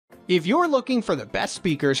If you're looking for the best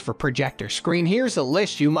speakers for projector screen, here's a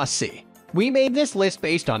list you must see. We made this list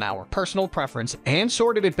based on our personal preference and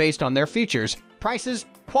sorted it based on their features, prices,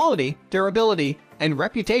 quality, durability, and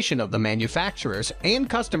reputation of the manufacturers and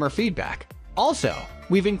customer feedback. Also,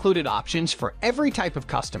 we've included options for every type of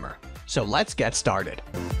customer. So let's get started.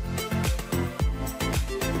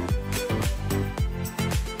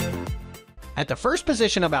 At the first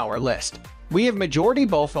position of our list, we have majority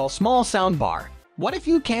Bowfell small soundbar. What if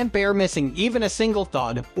you can't bear missing even a single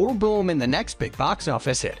thud or boom in the next big box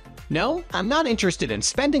office hit? No, I'm not interested in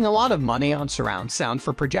spending a lot of money on surround sound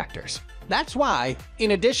for projectors. That's why,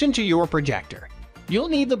 in addition to your projector, you'll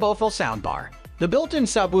need the Bowfell soundbar. The built-in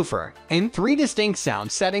subwoofer and 3 distinct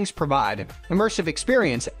sound settings provide immersive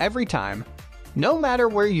experience every time, no matter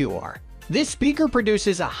where you are. This speaker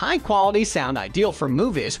produces a high-quality sound ideal for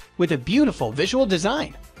movies with a beautiful visual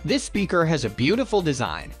design. This speaker has a beautiful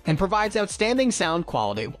design and provides outstanding sound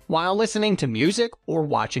quality while listening to music or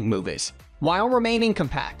watching movies. While remaining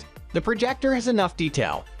compact, the projector has enough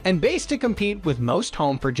detail and bass to compete with most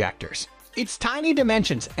home projectors. Its tiny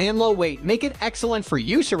dimensions and low weight make it excellent for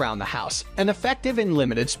use around the house and effective in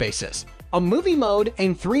limited spaces. A movie mode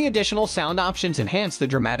and 3 additional sound options enhance the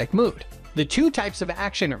dramatic mood. The 2 types of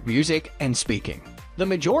action are music and speaking. The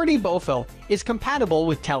majority Bowfell is compatible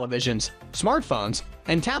with televisions, smartphones,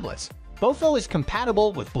 and tablets. Bowfell is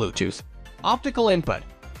compatible with Bluetooth, optical input,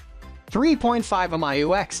 3.5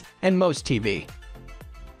 MIUX, and most TV.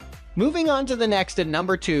 Moving on to the next at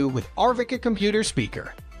number 2 with ARVICKA computer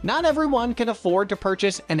speaker. Not everyone can afford to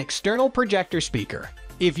purchase an external projector speaker.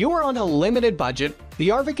 If you're on a limited budget, the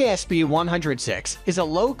ARVICKA SB106 is a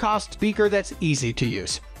low-cost speaker that's easy to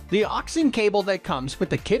use. The aux cable that comes with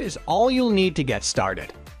the kit is all you'll need to get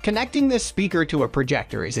started. Connecting this speaker to a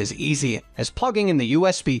projector is as easy as plugging in the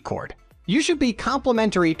USB cord. You should be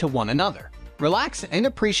complementary to one another. Relax and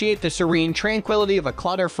appreciate the serene tranquility of a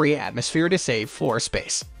clutter-free atmosphere to save floor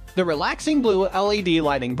space. The relaxing blue LED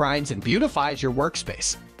lighting brightens and beautifies your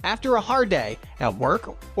workspace. After a hard day at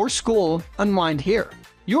work or school, unwind here.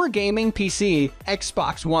 Your gaming PC,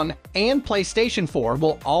 Xbox One, and PlayStation 4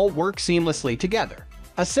 will all work seamlessly together.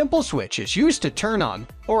 A simple switch is used to turn on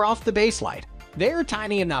or off the base light. They're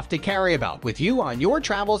tiny enough to carry about with you on your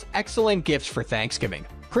travels, excellent gifts for Thanksgiving,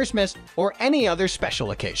 Christmas, or any other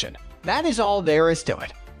special occasion. That is all there is to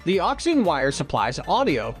it. The aux wire supplies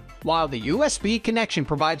audio, while the USB connection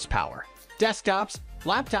provides power. Desktops,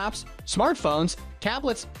 laptops, smartphones,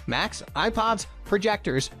 tablets, Macs, iPods,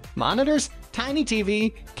 projectors, monitors, Tiny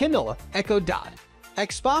TV, Kindle, Echo Dot,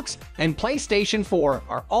 Xbox, and PlayStation 4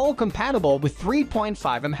 are all compatible with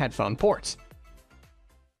 3.5mm headphone ports.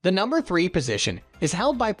 The number 3 position is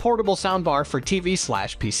held by portable soundbar for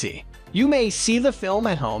TV/PC. You may see the film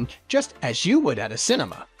at home just as you would at a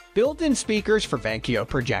cinema. Built-in speakers for VersionTECH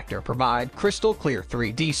projector provide crystal clear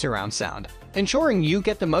 3D surround sound, ensuring you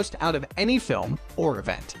get the most out of any film or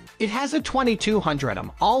event. It has a 2200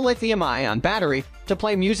 mAh all-lithium-ion battery to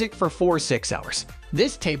play music for 4-6 hours.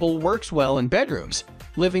 This table works well in bedrooms,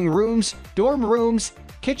 living rooms, dorm rooms,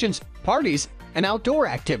 kitchens, parties, and outdoor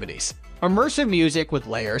activities. Immersive music with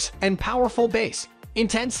layers and powerful bass.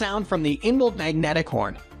 Intense sound from the inbuilt magnetic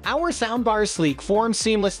horn. Our soundbar's sleek form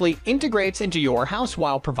seamlessly integrates into your house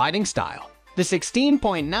while providing style. The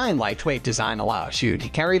 16.9 lightweight design allows you to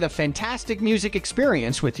carry the fantastic music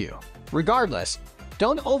experience with you. Regardless,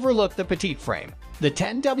 don't overlook the petite frame. The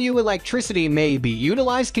 10W electricity may be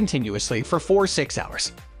utilized continuously for 4-6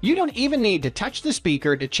 hours. You don't even need to touch the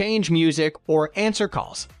speaker to change music or answer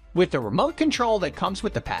calls. With the remote control that comes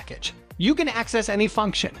with the package, you can access any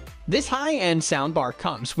function. This high-end soundbar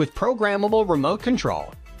comes with programmable remote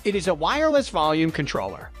control. It is a wireless volume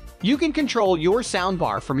controller. You can control your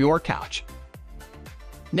soundbar from your couch.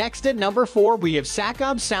 Next at number 4 we have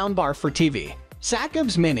SAKOBS Soundbar for TV.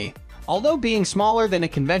 SAKOBS Mini, although being smaller than a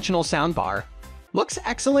conventional soundbar, looks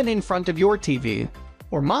excellent in front of your TV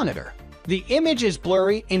or monitor. The image is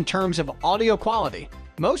blurry in terms of audio quality.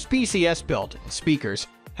 Most PCS-built speakers,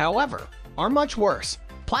 however, are much worse.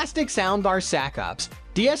 Plastic soundbar SAKOBS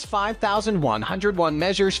DS5101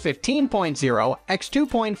 measures 15.0 x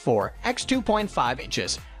 2.4 x 2.5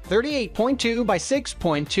 inches, 38.2 by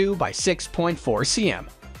 6.2 by 6.4 cm.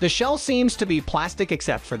 The shell seems to be plastic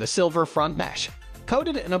except for the silver front mesh,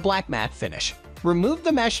 coated in a black matte finish. Remove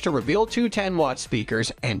the mesh to reveal 2 10-watt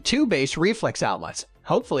speakers and 2 bass reflex outlets,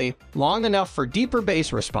 hopefully long enough for deeper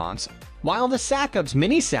bass response. While the SAKOBS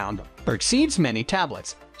Mini sound exceeds many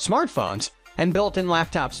tablets, smartphones, and built-in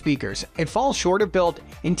laptop speakers, it falls short of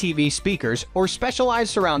built-in TV speakers or specialized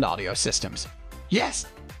surround audio systems. Yes,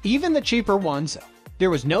 even the cheaper ones There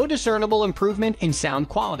was no discernible improvement in sound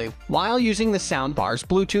quality while using the soundbar's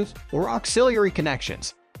Bluetooth or auxiliary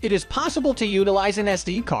connections. It is possible to utilize an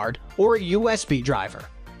SD card or a USB driver.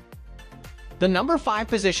 The number 5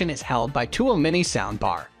 position is held by TEWELL Mini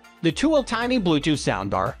Soundbar. The TEWELL Tiny Bluetooth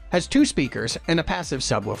Soundbar has 2 speakers and a passive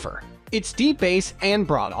subwoofer. Its deep bass and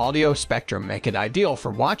broad audio spectrum make it ideal for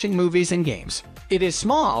watching movies and games. It is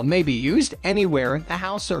small, may be used anywhere in the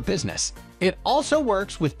house or business. It also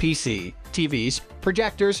works with PC, TVs,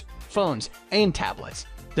 projectors, phones, and tablets.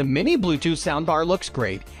 The mini Bluetooth soundbar looks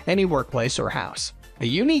great any workplace or house. A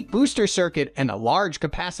unique booster circuit and a large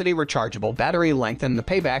capacity rechargeable battery lengthen the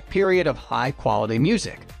payback period of high-quality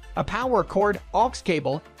music. A power cord, aux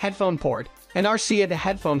cable, headphone port, and RCA to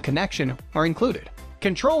headphone connection are included.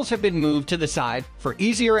 Controls have been moved to the side for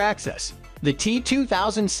easier access. The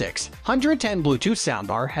T2610 Bluetooth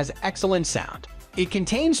soundbar has excellent sound. It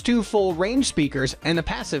contains 2 full-range speakers and a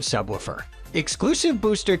passive subwoofer. Exclusive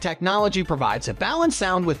booster technology provides a balanced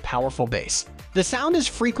sound with powerful bass. The sound is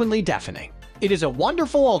frequently deafening. It is a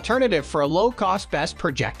wonderful alternative for a low-cost best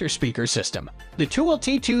projector speaker system. The TEWELL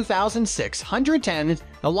T2610 is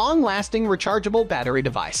a long-lasting rechargeable battery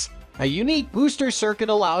device. A unique booster circuit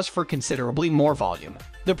allows for considerably more volume.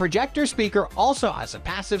 The projector speaker also has a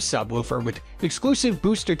passive subwoofer with exclusive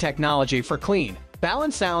booster technology for clean,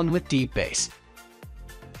 balanced sound with deep bass.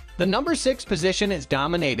 The number 6 position is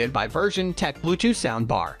dominated by VersionTECH Bluetooth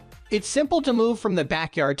Soundbar. It's simple to move from the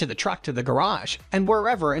backyard to the truck to the garage and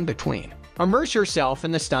wherever in between. Immerse yourself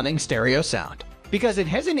in the stunning stereo sound. Because it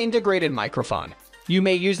has an integrated microphone, you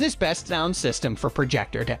may use this best sound system for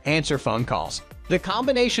projector to answer phone calls. The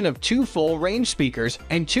combination of 2 full-range speakers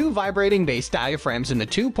and 2 vibrating bass diaphragms in the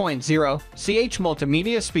 2.0 CH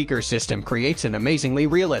multimedia speaker system creates an amazingly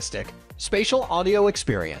realistic, spatial audio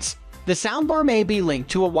experience. The soundbar may be linked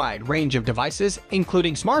to a wide range of devices,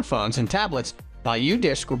 including smartphones and tablets, by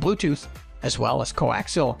U-Disc or Bluetooth, as well as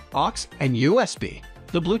coaxial, aux, and USB.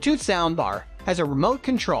 The Bluetooth soundbar has a remote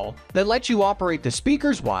control that lets you operate the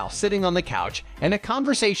speakers while sitting on the couch, and a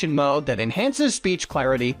conversation mode that enhances speech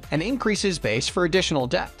clarity and increases bass for additional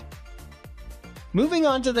depth. Moving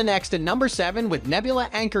on to the next at number 7 with NEBULA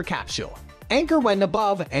Anker Capsule. Anker went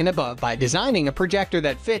above and above by designing a projector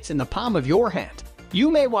that fits in the palm of your hand. You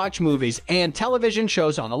may watch movies and television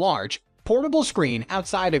shows on a large, portable screen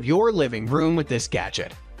outside of your living room with this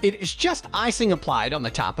gadget. It is just icing applied on the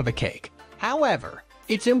top of a cake. However,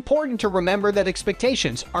 it's important to remember that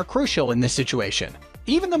expectations are crucial in this situation.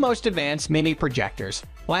 Even the most advanced mini projectors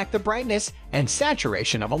lack the brightness and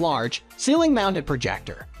saturation of a large, ceiling-mounted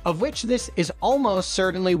projector, of which this is almost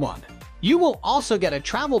certainly one. You will also get a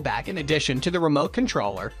travel bag in addition to the remote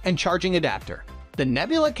controller and charging adapter. The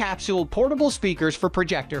NEBULA Capsule portable speakers for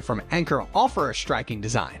projector from Anker offer a striking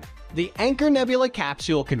design. The Anker NEBULA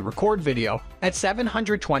Capsule can record video at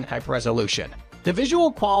 720p resolution. The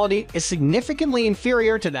visual quality is significantly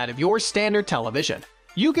inferior to that of your standard television.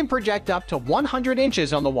 You can project up to 100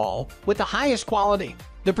 inches on the wall with the highest quality.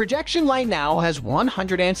 The projection light now has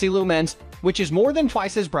 100 ANSI lumens, which is more than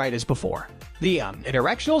twice as bright as before. The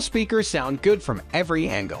unidirectional speakers sound good from every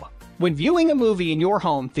angle. When viewing a movie in your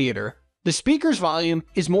home theater, the speaker's volume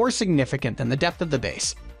is more significant than the depth of the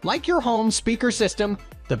bass. Like your home speaker system,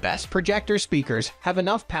 the best projector speakers have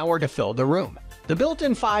enough power to fill the room. The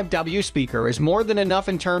built-in 5W speaker is more than enough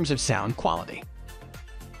in terms of sound quality.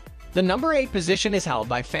 The number 8 position is held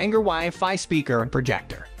by FANGOR Wi-Fi speaker and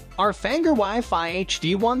projector. Our FANGOR Wi-Fi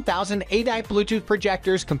HD 1008 Bluetooth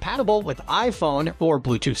projectors compatible with iPhone or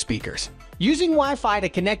Bluetooth speakers. Using Wi-Fi to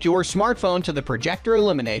connect your smartphone to the projector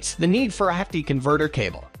eliminates the need for a hefty converter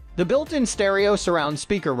cable. The built-in stereo surround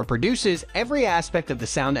speaker reproduces every aspect of the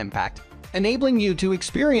sound impact, enabling you to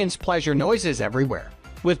experience pleasure noises everywhere.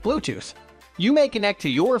 With Bluetooth, you may connect to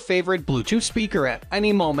your favorite Bluetooth speaker at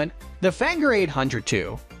any moment. The FANGOR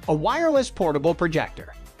 802, a wireless portable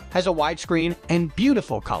projector, has a widescreen and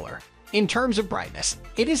beautiful color. In terms of brightness,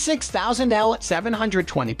 it is 6000L at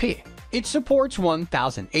 720p. It supports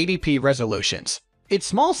 1080p resolutions. Its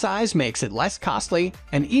small size makes it less costly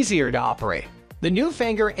and easier to operate. The new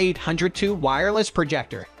FANGOR 802 wireless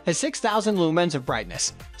projector has 6000 lumens of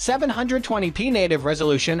brightness, 720p native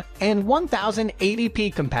resolution, and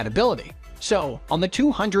 1080p compatibility. So, on the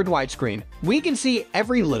 200 widescreen, we can see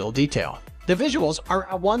every little detail. The visuals are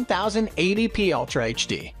a 1080p Ultra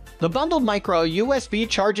HD. The bundled micro USB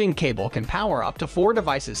charging cable can power up to 4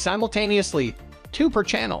 devices simultaneously, 2 per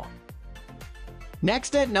channel.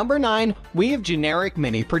 Next at number 9, we have generic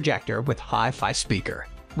mini projector with HiFi speaker.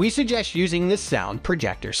 We suggest using this sound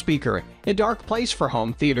projector speaker in a dark place for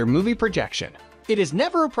home theater movie projection. It is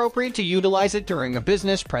never appropriate to utilize it during a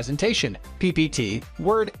business presentation, PPT,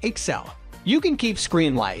 Word, Excel. You can keep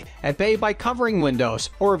screen light at bay by covering windows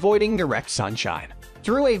or avoiding direct sunshine.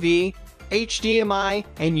 Through AV, HDMI,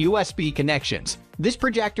 and USB connections, this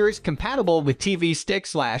projector is compatible with TV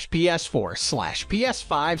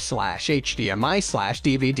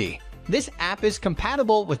Stick/PS4/PS5/HDMI/DVD. This app is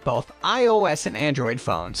compatible with both iOS and Android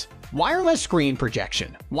phones. Wireless screen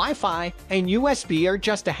projection, Wi-Fi, and USB are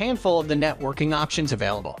just a handful of the networking options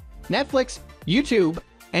available. Netflix, YouTube,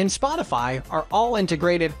 and Spotify are all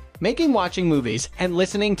integrated, making watching movies and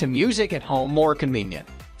listening to music at home more convenient.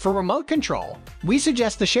 For remote control, we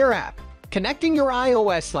suggest the Share app. Connecting your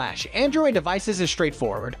iOS/Android devices is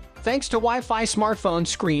straightforward, thanks to Wi-Fi smartphone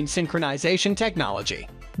screen synchronization technology.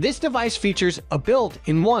 This device features a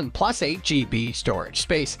built-in 1+8 GB storage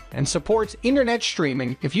space and supports internet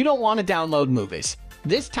streaming if you don't want to download movies.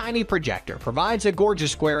 This tiny projector provides a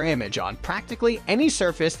gorgeous square image on practically any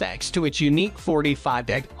surface thanks to its unique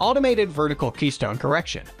 45-degree automated vertical keystone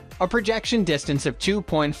correction. A projection distance of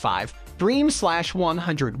 2.5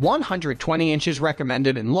 120 inches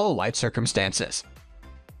recommended in low light circumstances.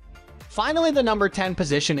 Finally, the number 10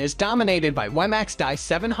 position is dominated by WEMAX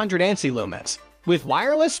DI700 ANSI Lumens. With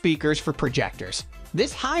wireless speakers for projectors,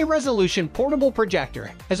 this high-resolution portable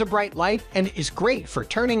projector has a bright light and is great for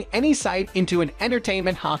turning any site into an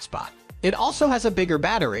entertainment hotspot. It also has a bigger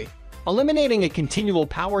battery, eliminating a continual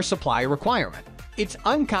power supply requirement. It's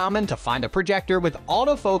uncommon to find a projector with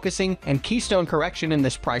autofocusing and keystone correction in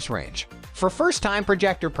this price range. For first-time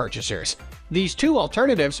projector purchasers, these two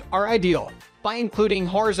alternatives are ideal. By including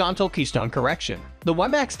horizontal keystone correction, the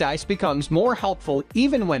WEMAX dice becomes more helpful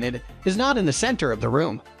even when it is not in the center of the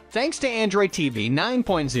room. Thanks to Android TV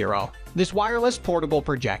 9.0, this wireless portable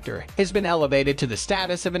projector has been elevated to the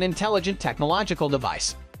status of an intelligent technological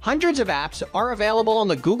device. Hundreds of apps are available on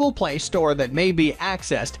the Google Play Store that may be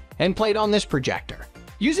accessed and played on this projector.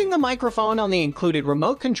 Using the microphone on the included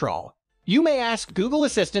remote control, you may ask Google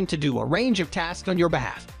Assistant to do a range of tasks on your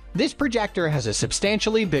behalf. This projector has a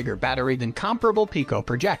substantially bigger battery than comparable Pico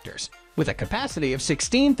projectors, with a capacity of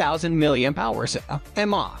 16,000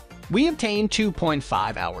 mAh. We obtained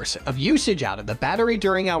 2.5 hours of usage out of the battery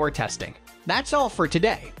during our testing. That's all for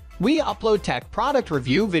today. We upload tech product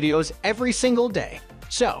review videos every single day,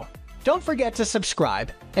 so don't forget to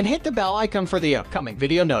subscribe and hit the bell icon for the upcoming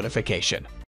video notification.